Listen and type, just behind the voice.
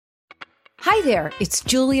Hi there, it's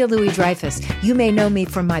Julia Louis-Dreyfus. You may know me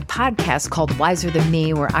from my podcast called Wiser Than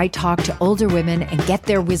Me, where I talk to older women and get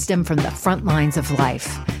their wisdom from the front lines of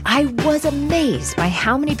life. I was amazed by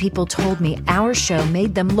how many people told me our show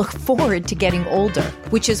made them look forward to getting older,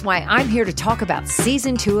 which is why I'm here to talk about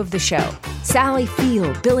season 2 of the show. Sally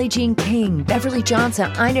Field, Billie Jean King, Beverly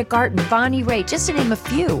Johnson, Ina Garten, Bonnie Raitt, just to name a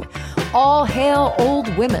few. All hail old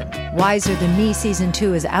women. Wiser Than Me season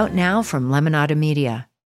 2 is out now from Lemonada Media.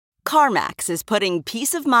 CarMax is putting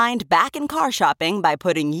peace of mind back in car shopping by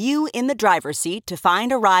putting you in the driver's seat to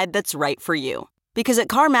find a ride that's right for you. Because at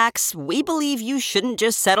CarMax, we believe you shouldn't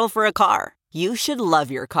just settle for a car. You should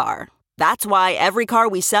love your car. That's why every car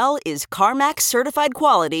we sell is CarMax certified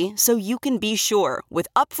quality, so you can be sure with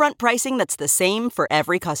upfront pricing that's the same for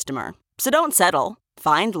every customer. So don't settle.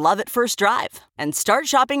 Find love at first drive and start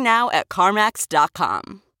shopping now at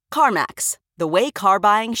CarMax.com. CarMax, the way car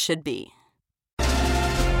buying should be.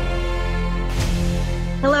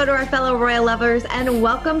 Hello to our fellow royal lovers and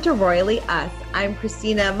welcome to Royally Us. I'm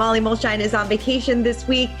Christina. Molly Mulshine is on vacation this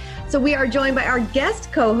week, so we are joined by our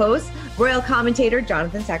guest co-host, royal commentator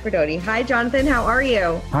Jonathan Sacerdoti. Hi, Jonathan. How are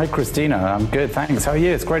you? Hi, Christina. I'm good, thanks. How are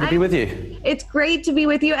you? It's great to be with you. It's great to be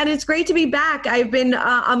with you, and it's great to be back. I've been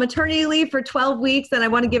on maternity leave for 12 weeks, and I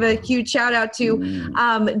want to give a huge shout out to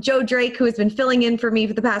Joe Drake, who has been filling in for me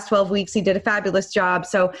for the past 12 weeks. He did a fabulous job,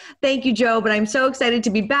 so thank you, Joe. But I'm so excited to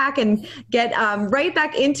be back and get right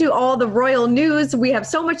back into all the royal news. We have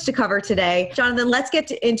so much to cover today. Jonathan, let's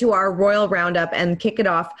get into our royal roundup and kick it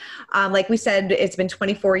off. Like we said, it's been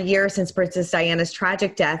 24 years since Princess Diana's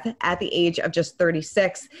tragic death at the age of just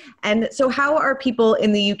 36. And so how are people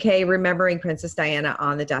in the UK remembering Princess Diana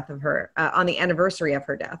on the death of her, on the anniversary of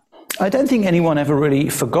her death? I don't think anyone ever really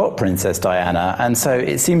forgot Princess Diana, and so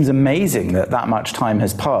it seems amazing that that much time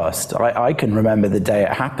has passed. I can remember the day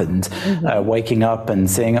it happened, waking up and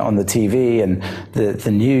seeing it on the TV and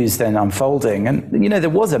the news then unfolding. And, you know, there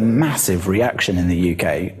was a massive reaction in the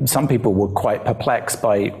UK. Some people were quite perplexed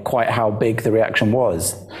by quite how big the reaction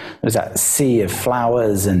was. There was that sea of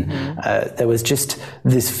flowers, and there was just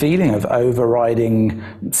this feeling of overriding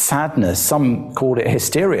sadness. Some called it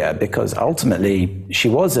hysteria, because ultimately she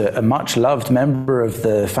was a much-loved member of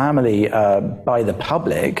the family by the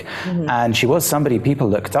public, and she was somebody people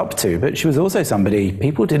looked up to, but she was also somebody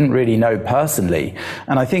people didn't really know personally.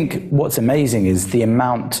 And I think what's amazing is the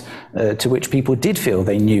amount to which people did feel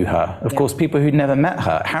they knew her. Of course, people who'd never met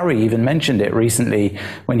her. Harry even mentioned it recently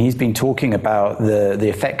when he's been talking about the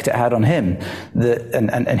effect it had on him,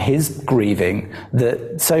 and his grieving,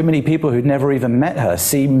 that so many people who'd never even met her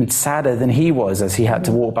seemed sadder than he was as he had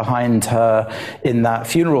to walk behind her in that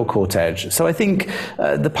funeral cortege. So I think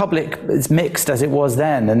the public is mixed as it was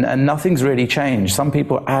then, and nothing's really changed. Some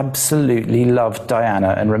people absolutely loved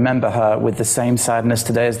Diana and remember her with the same sadness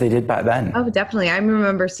today as they did back then. Oh, definitely. I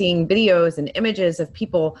remember seeing videos and images of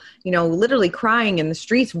people, you know, literally crying in the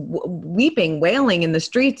streets, weeping, wailing in the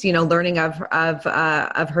streets, you know, learning of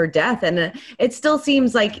her death. And it still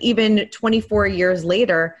seems like even 24 years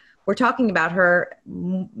later, we're talking about her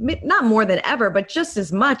not more than ever, but just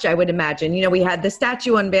as much, I would imagine. You know, we had the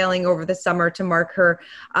statue unveiling over the summer to mark her,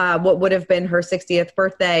 what would have been her 60th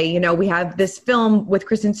birthday. You know, we have this film with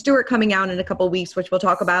Kristen Stewart coming out in a couple of weeks, which we'll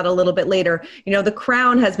talk about a little bit later. You know, The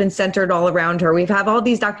Crown has been centered all around her. We have all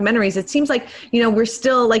these documentaries. It seems like, you know, we're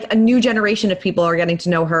still like a new generation of people are getting to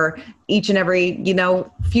know her each and every, you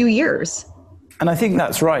know, few years. And I think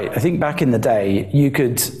that's right. I think back in the day, you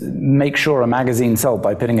could make sure a magazine sold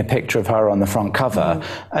by putting a picture of her on the front cover.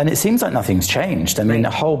 And it seems like nothing's changed. I mean, a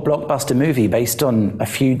whole blockbuster movie based on a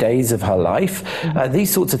few days of her life.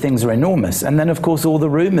 These sorts of things are enormous. And then, of course, all the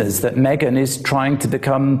rumors that Meghan is trying to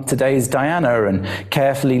become today's Diana and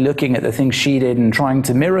carefully looking at the things she did and trying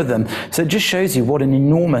to mirror them. So it just shows you what an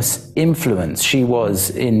enormous influence she was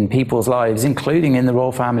in people's lives, including in the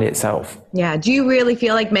royal family itself. Yeah. Do you really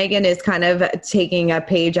feel like Meghan is kind of taking a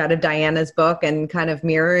page out of Diana's book and kind of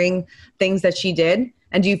mirroring things that she did?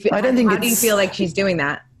 And do you feel, how do you feel like she's doing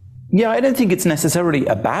that? Yeah, I don't think it's necessarily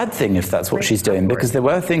a bad thing if that's what she's doing, because there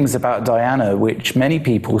were things about Diana which many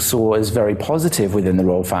people saw as very positive within the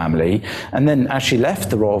royal family. And then as she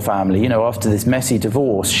left the royal family, you know, after this messy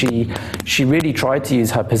divorce, she really tried to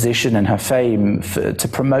use her position and her fame to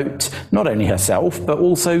promote not only herself, but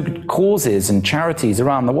also causes and charities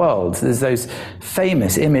around the world. There's those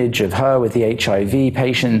famous image of her with the HIV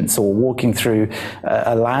patients or walking through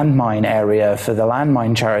a landmine area for the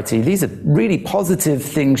landmine charity. These are really positive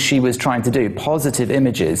things she was trying to do, positive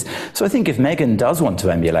images. So I think if Meghan does want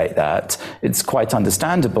to emulate that, it's quite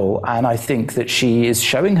understandable. And I think that she is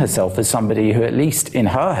showing herself as somebody who, at least in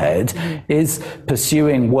her head, is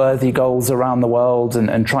pursuing worthy goals around the world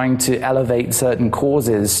and trying to elevate certain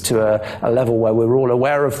causes to a level where we're all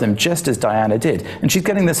aware of them, just as Diana did. And she's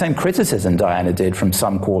getting the same criticism Diana did from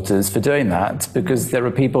some quarters for doing that, because there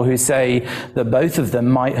are people who say that both of them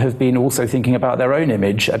might have been also thinking about their own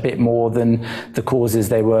image a bit more than the causes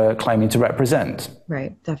they were claiming to represent.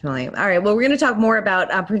 Right, definitely. All right, well, we're going to talk more about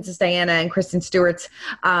Princess Diana and Kristen Stewart's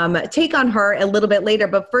take on her a little bit later.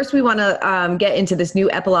 But first, we want to get into this new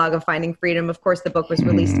epilogue of Finding Freedom. Of course, the book was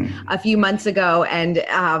released a few months ago, and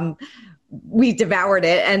we devoured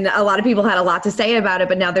it, and a lot of people had a lot to say about it,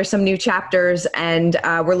 but now there's some new chapters, and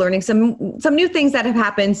we're learning some new things that have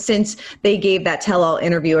happened since they gave that tell-all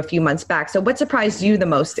interview a few months back. So what surprised you the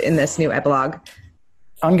most in this new epilogue?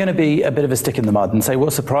 I'm going to be a bit of a stick in the mud and say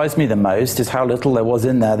what surprised me the most is how little there was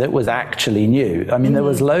in there that was actually new. I mean, there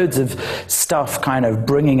was loads of stuff kind of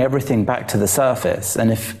bringing everything back to the surface.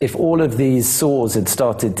 And if all of these sores had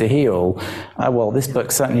started to heal, well, this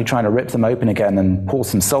book's certainly trying to rip them open again and pour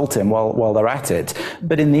some salt in while they're at it.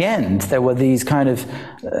 But in the end, there were these kind of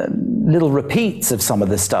little repeats of some of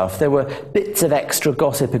the stuff. There were bits of extra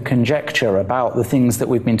gossip and conjecture about the things that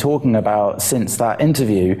we've been talking about since that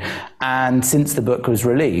interview and since the book was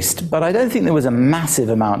released, but I don't think there was a massive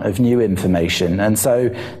amount of new information. And so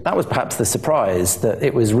that was perhaps the surprise, that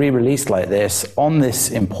it was re-released like this on this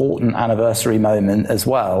important anniversary moment as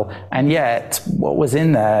well. And yet what was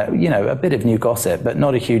in there, you know, a bit of new gossip, but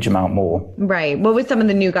not a huge amount more. Right. What was some of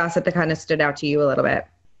the new gossip that kind of stood out to you a little bit?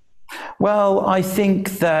 Well, I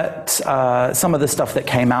think that some of the stuff that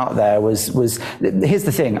came out there was here's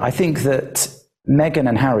the thing. I think that Meghan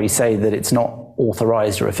and Harry say that it's not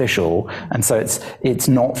authorized or official, and so it's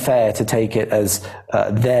not fair to take it as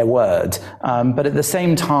their word. But at the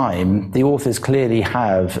same time, the authors clearly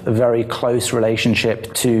have a very close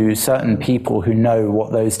relationship to certain people who know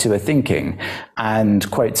what those two are thinking, and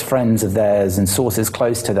quotes friends of theirs and sources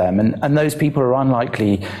close to them. And those people are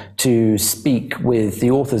unlikely to speak with the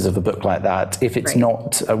authors of a book like that if it's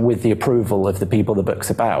not with the approval of the people the book's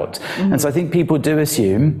about. And so I think people do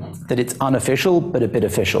assume that it's unofficial, but a bit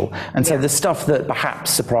official. And so the stuff that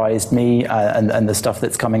perhaps surprised me and the stuff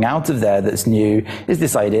that's coming out of there that's new is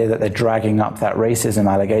this idea that they're dragging up that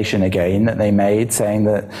racism allegation again that they made, saying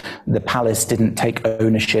that the palace didn't take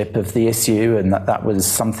ownership of the issue and that was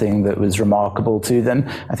something that was remarkable to them.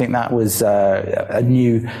 I think that was a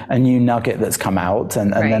new nugget that's come out,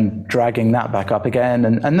 and then dragging that back up again.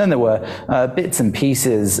 And then there were bits and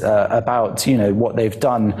pieces about, you know, what they've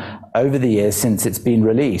done over the years since it's been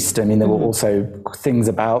released. I mean, there were also things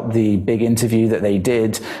about the big interview that they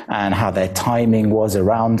did and how their timing was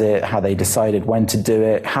around it, how they decided when to do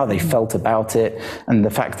it, how they felt about it, and the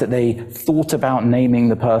fact that they thought about naming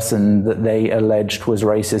the person that they alleged was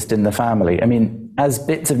racist in the family. I mean, as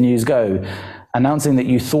bits of news go, announcing that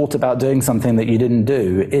you thought about doing something that you didn't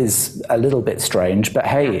do is a little bit strange, but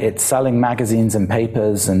hey, it's selling magazines and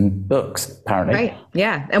papers and books, apparently. Right.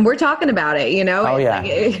 Yeah. And we're talking about it, you know? Oh, yeah.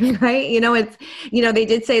 Right. You know, it's, you know, they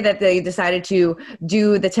did say that they decided to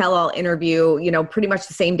do the tell-all interview, you know, pretty much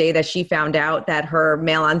the same day that she found out that her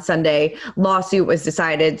Mail on Sunday lawsuit was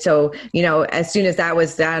decided. So, you know, as soon as that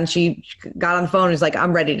was done, she got on the phone and was like,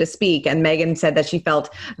 I'm ready to speak. And Meghan said that she felt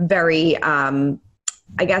very,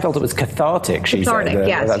 I guess. Felt it was cathartic, she said.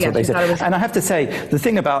 Yes, that's what they said. And I have to say, the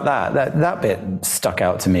thing about that bit stuck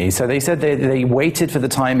out to me. So they said they waited for the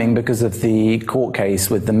timing because of the court case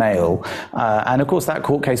with the Mail. And of course, that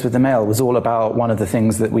court case with the Mail was all about one of the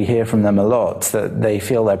things that we hear from them a lot, that they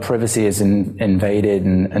feel their privacy is invaded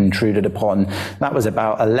and intruded upon. That was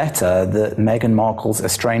about a letter that Meghan Markle's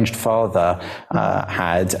estranged father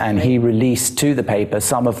had, and he released to the paper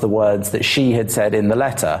some of the words that she had said in the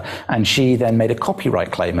letter. And she then made a copyright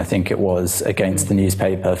claim, I think it was, against the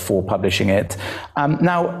newspaper for publishing it.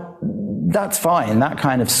 Now, that's fine. That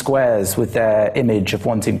kind of squares with their image of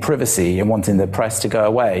wanting privacy and wanting the press to go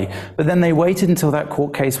away. But then they waited until that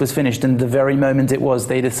court case was finished, and the very moment it was,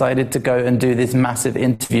 they decided to go and do this massive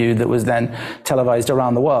interview that was then televised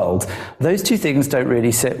around the world. Those two things don't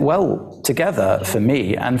really sit well together for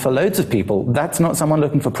me and for loads of people. That's not someone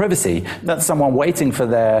looking for privacy. That's someone waiting for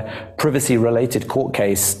their privacy-related court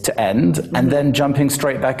case to end and then jumping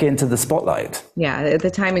straight back into the spotlight. Yeah,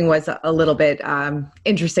 the timing was a little bit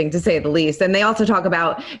interesting to say the least. And they also talk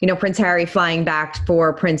about, Prince Harry flying back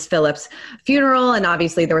for Prince Philip's funeral. And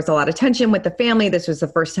obviously there was a lot of tension with the family. This was the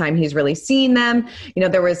first time he's really seen them.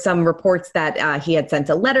 There was some reports that he had sent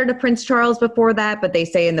a letter to Prince Charles before that, but they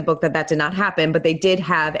say in the book that did not happen. But they did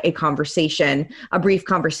have a brief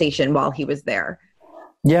conversation while he was there.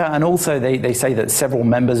 Yeah, and also they say that several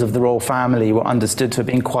members of the royal family were understood to have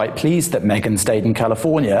been quite pleased that Meghan stayed in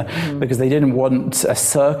California because they didn't want a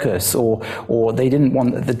circus or they didn't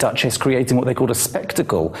want the Duchess creating what they called a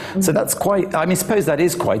spectacle. So that's I suppose that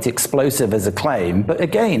is quite explosive as a claim, but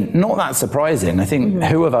again, not that surprising. I think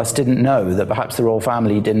who of us didn't know that perhaps the royal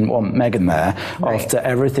family didn't want Meghan there after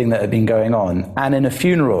everything that had been going on. And in a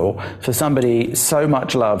funeral for somebody so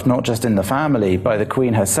much loved, not just in the family, by the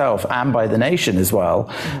Queen herself and by the nation as well,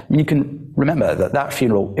 you can remember that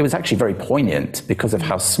funeral, it was actually very poignant because of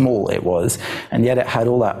how small it was, and yet it had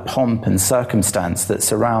all that pomp and circumstance that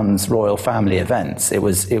surrounds royal family events. It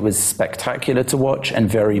was spectacular to watch and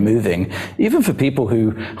very moving, even for people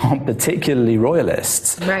who aren't particularly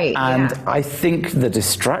royalists. Right. And I think the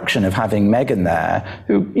distraction of having Meghan there,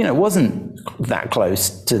 who, wasn't that close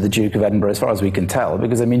to the Duke of Edinburgh as far as we can tell,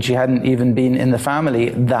 because she hadn't even been in the family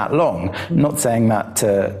that long. Not saying that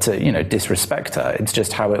to disrespect her, it's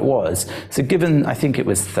just how it was. So given, I think it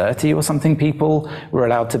was 30 or something people were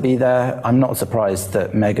allowed to be there, I'm not surprised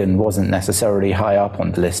that Meghan wasn't necessarily high up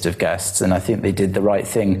on the list of guests, and I think they did the right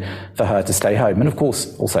thing for her to stay home. And of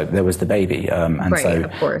course, also there was the baby, of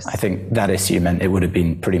course. I think that issue meant it would have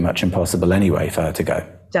been pretty much impossible anyway for her to go.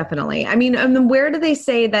 Definitely. Where do they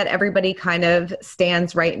say that everybody kind of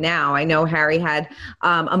stands right now? I know Harry had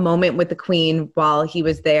a moment with the Queen while he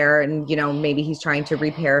was there, and, maybe he's trying to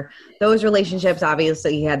repair those relationships.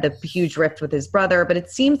 Obviously, he had the huge rift with his brother, but it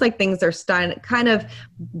seems like things are kind of,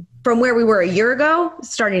 from where we were a year ago,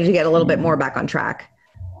 starting to get a little bit more back on track.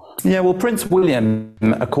 Yeah, well, Prince William,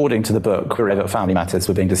 according to the book, private family matters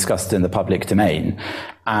were being discussed in the public domain.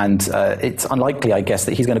 And it's unlikely, I guess,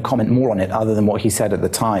 that he's going to comment more on it other than what he said at the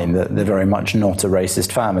time, that they're very much not a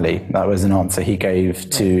racist family. That was an answer he gave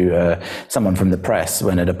to someone from the press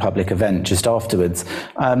when at a public event just afterwards.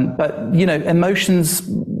 But, emotions,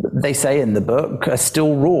 they say in the book, are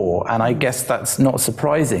still raw. And I guess that's not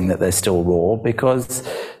surprising that they're still raw, because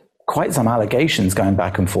quite some allegations going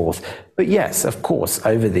back and forth. But yes, of course,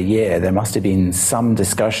 over the year, there must have been some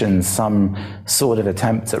discussion, some sort of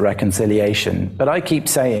attempt at reconciliation. But I keep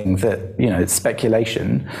saying that, it's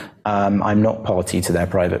speculation. I'm not party to their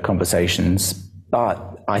private conversations, but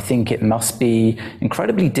I think it must be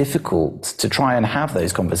incredibly difficult to try and have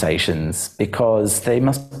those conversations, because they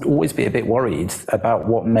must always be a bit worried about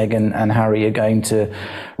what Meghan and Harry are going to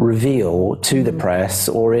reveal to the press,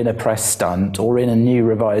 or in a press stunt, or in a new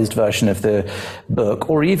revised version of the book,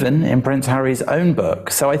 or even in Prince Harry's own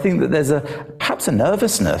book. So I think that there's perhaps a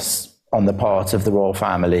nervousness on the part of the royal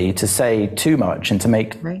family to say too much and to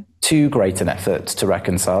make too great an effort to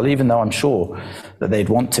reconcile, even though I'm sure that they'd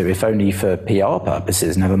want to, if only for PR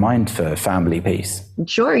purposes, never mind for family peace.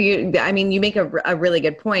 Sure. You make a really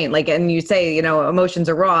good point. And you say, emotions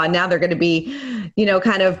are raw, and now they're going to be,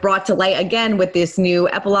 kind of brought to light again with this new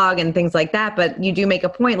epilogue and things like that. But you do make a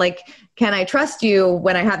point, can I trust you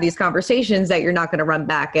when I have these conversations that you're not going to run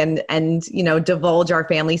back and divulge our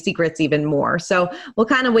family secrets even more? So we'll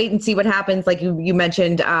kind of wait and see what happens. Like you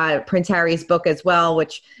mentioned, Prince Harry's book as well,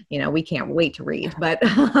 which, we can't wait to read. But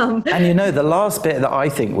and the last bit that I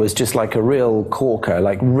think was just like a real corker,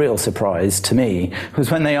 real surprise to me,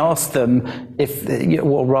 was when they asked them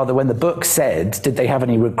when the book said, did they have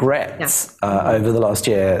any regrets over the last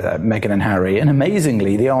year, Meghan and Harry? And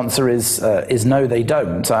amazingly, the answer is no, they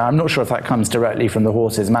don't. I'm not sure if that comes directly from the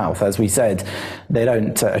horse's mouth. As we said, they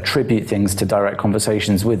don't attribute things to direct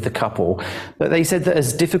conversations with the couple. But they said that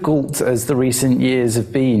as difficult as the recent years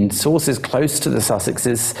have been, sources close to the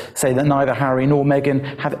Sussexes say that neither Harry nor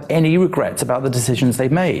Meghan have any regrets about the decisions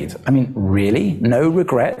they've made. Really? No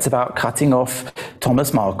regrets about cutting off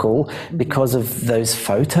Thomas Markle because of those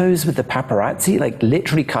photos with the paparazzi,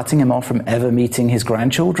 literally cutting him off from ever meeting his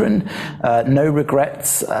grandchildren? No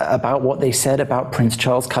regrets about what they said about Prince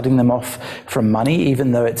Charles cutting them off from money,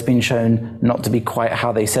 even though it's been shown not to be quite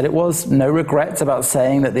how they said it was? No regrets about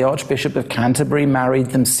saying that the Archbishop of Canterbury married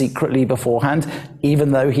them secretly beforehand,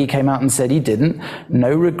 even though he came out and said he didn't?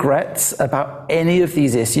 No regrets about any of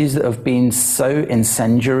these issues that have been so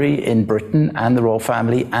incendiary in Britain and the royal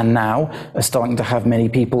family, and now are starting to have many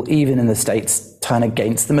people, even in the States, turn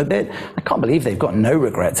against them a bit? I can't believe they've got no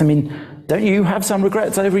regrets. don't you have some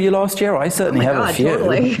regrets over your last year? I certainly have a few.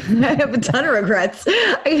 Totally. I have a ton of regrets.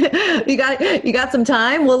 You got some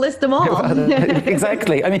time? We'll list them all.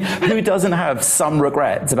 Exactly. I mean, who doesn't have some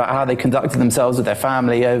regrets about how they conducted themselves with their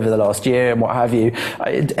family over the last year and what have you?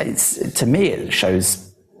 To me, it shows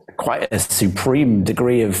quite a supreme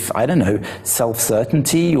degree of, I don't know,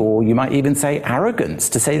 self-certainty, or you might even say arrogance,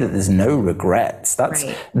 to say that there's no regrets.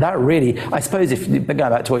 That really, I suppose, if going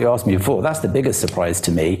back to what you asked me before, that's the biggest surprise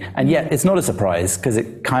to me. And yet it's not a surprise, because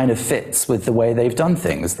it kind of fits with the way they've done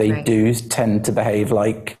things. They do tend to behave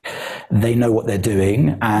like they know what they're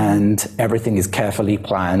doing and everything is carefully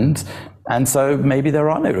planned. And so maybe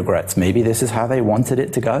there are no regrets. Maybe this is how they wanted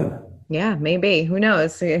it to go. Yeah, maybe. Who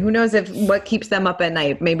knows? Who knows if what keeps them up at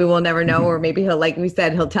night? Maybe we'll never know, or maybe he'll, like we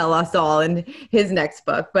said, he'll tell us all in his next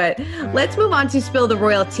book. But let's move on to Spill the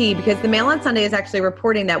Royal Tea, because the Mail on Sunday is actually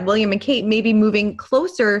reporting that William and Kate may be moving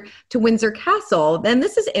closer to Windsor Castle. And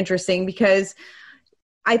this is interesting because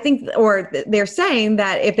I think, or they're saying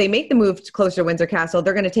that if they make the move closer to Windsor Castle,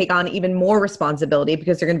 they're going to take on even more responsibility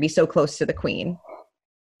because they're going to be so close to the Queen.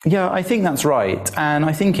 Yeah, I think that's right. And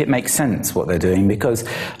I think it makes sense what they're doing, because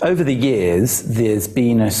over the years, there's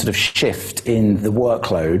been a sort of shift in the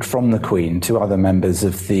workload from the Queen to other members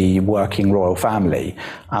of the working royal family.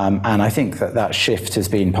 And I think that shift has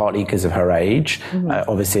been partly because of her age.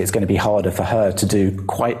 Obviously, it's going to be harder for her to do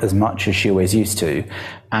quite as much as she always used to.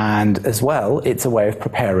 And as well, it's a way of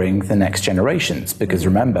preparing the next generations, because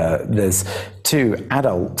remember, there's two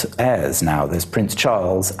adult heirs now. There's Prince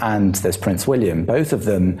Charles and there's Prince William. Both of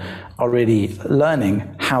them are really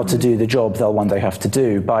learning how to do the job they'll one day have to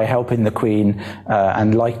do by helping the Queen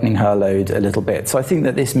and lightening her load a little bit. So I think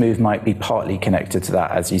that this move might be partly connected to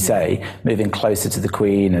that, as you say, moving closer to the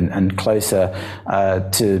Queen and closer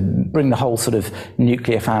to bring the whole sort of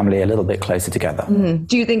nuclear family a little bit closer together.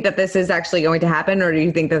 Do you think that this is actually going to happen, or do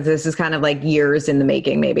you think that this is kind of like years in the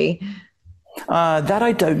making, maybe? That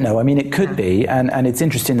I don't know. I mean, it could be, and it's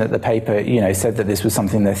interesting that the paper, said that this was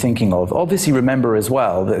something they're thinking of. Obviously, remember as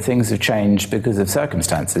well that things have changed because of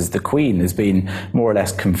circumstances. The Queen has been more or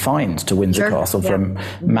less confined to Windsor Castle for a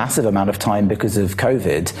massive amount of time because of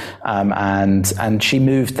COVID, and she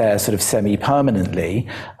moved there sort of semi-permanently.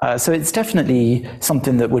 So it's definitely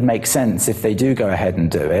something that would make sense if they do go ahead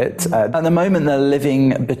and do it. At the moment, they're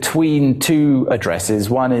living between two addresses.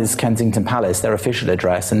 One is Kensington Palace, their official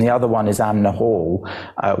address, and the other one is Amner Hall,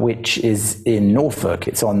 which is in Norfolk.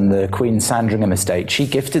 It's on the Queen Sandringham estate. She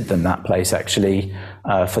gifted them that place, actually,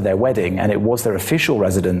 for their wedding, and it was their official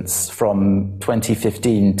residence from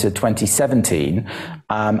 2015 to 2017.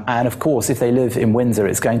 And of course, if they live in Windsor,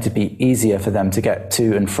 it's going to be easier for them to get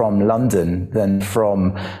to and from London than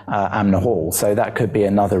from Amner Hall. So that could be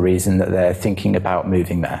another reason that they're thinking about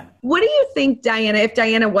moving there. What do you think, Diana, if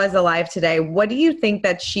Diana was alive today, what do you think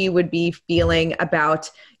that she would be feeling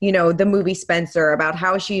about, the movie Spencer, about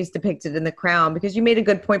how she's depicted in The Crown? Because you made a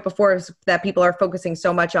good point before that people are focusing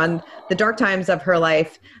so much on the dark times of her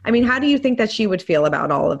life. I mean, how do you think that she would feel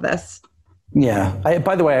about all of this? Yeah.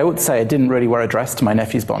 By the way, I would say I didn't really wear a dress to my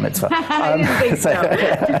nephew's bar mitzvah. I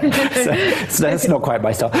didn't think so that's not quite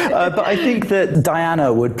my style. But I think that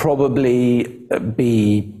Diana would probably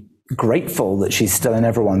be grateful that she's still in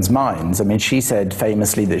everyone's minds. I mean, she said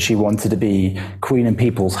famously that she wanted to be queen in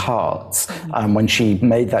people's hearts. When she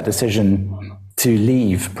made that decision to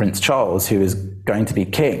leave Prince Charles, who is going to be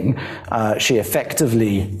king, she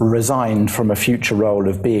effectively resigned from a future role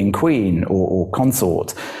of being queen or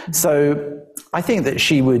consort. So I think that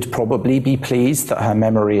she would probably be pleased that her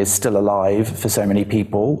memory is still alive for so many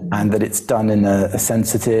people, and that it's done in a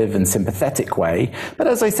sensitive and sympathetic way. But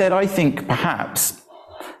as I said, I think perhaps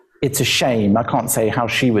it's a shame. I can't say how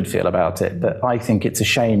she would feel about it, but I think it's a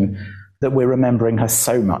shame that we're remembering her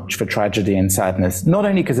so much for tragedy and sadness, not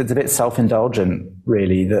only because it's a bit self-indulgent,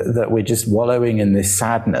 really, that we're just wallowing in this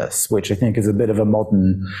sadness, which I think is a bit of a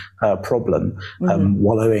modern problem,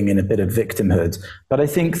 wallowing in a bit of victimhood. But I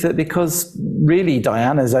think that because really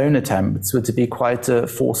Diana's own attempts were to be quite a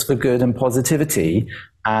force for good and positivity,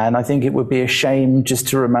 and I think it would be a shame just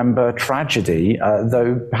to remember tragedy,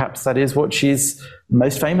 though perhaps that is what she's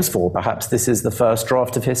most famous for. Perhaps this is the first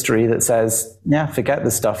draft of history that says, forget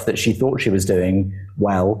the stuff that she thought she was doing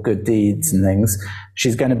well, good deeds and things.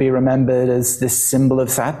 She's going to be remembered as this symbol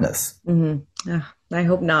of sadness. I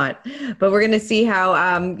hope not. But we're going to see how,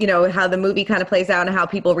 how the movie kind of plays out and how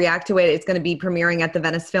people react to it. It's going to be premiering at the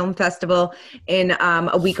Venice Film Festival in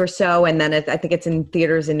a week or so. And then I think it's in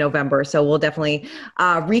theaters in November. So we'll definitely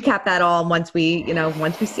recap that all once we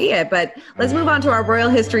see it. But let's move on to our royal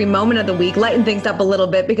history moment of the week, lighten things up a little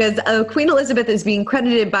bit, because Queen Elizabeth is being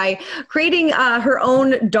credited by creating her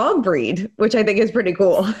own dog breed, which I think is pretty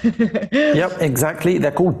cool. Yep, exactly.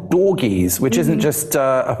 They're called dorgies, which isn't just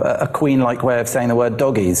a Queen-like way of saying the word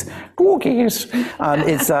doggies. Dorgies.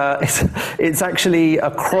 It's actually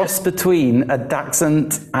a cross between a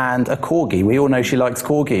Dachshund and a Corgi. We all know she likes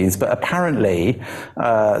Corgis, but apparently,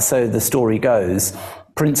 so the story goes,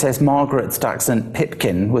 Princess Margaret's Dachshund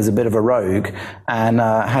Pipkin was a bit of a rogue and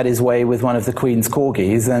had his way with one of the Queen's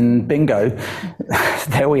corgis, and bingo,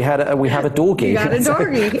 there we have a dorgie. You got a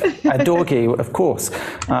dorgie. A dorgie, of course.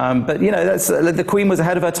 But that's the Queen was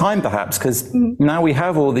ahead of her time, perhaps, because now we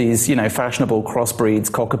have all these fashionable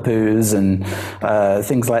crossbreeds, cockapoos and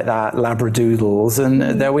things like that, labradoodles,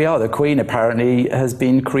 and there we are. The Queen apparently has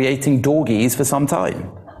been creating dorgies for some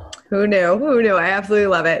time. Who knew? Who knew? I absolutely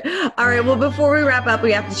love it. All right. Well, before we wrap up,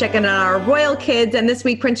 we have to check in on our royal kids. And this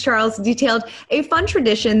week, Prince Charles detailed a fun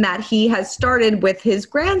tradition that he has started with his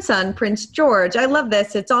grandson, Prince George. I love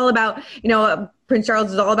this. It's all about, Prince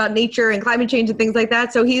Charles is all about nature and climate change and things like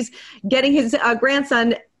that. So he's getting his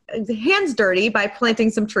grandson hands dirty by planting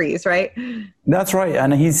some trees, right? That's right,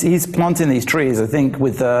 and he's planting these trees, I think,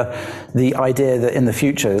 with the idea that in the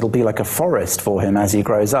future it'll be like a forest for him as he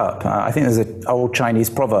grows up. I think there's an old Chinese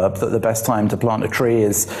proverb that the best time to plant a tree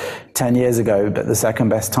is 10 years ago, but the second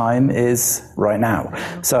best time is right now.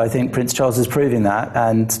 So I think Prince Charles is proving that,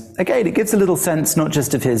 and again, it gives a little sense not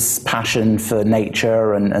just of his passion for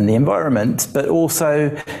nature and the environment, but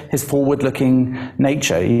also his forward-looking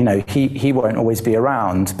nature. He won't always be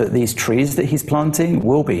around, but these trees that he's planting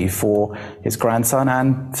will be for his grandson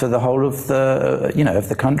and for the whole of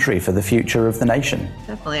the country, for the future of the nation.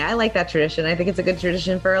 Definitely. I like that tradition. I think it's a good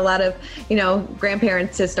tradition for a lot of,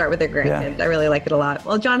 grandparents to start with their grandkids. Yeah. I really like it a lot.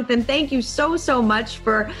 Well, Jonathan, thank you so much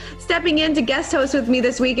for stepping in to guest host with me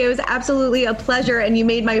this week. It was absolutely a pleasure, and you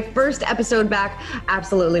made my first episode back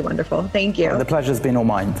absolutely wonderful. Thank you. The pleasure's been all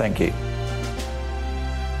mine. Thank you.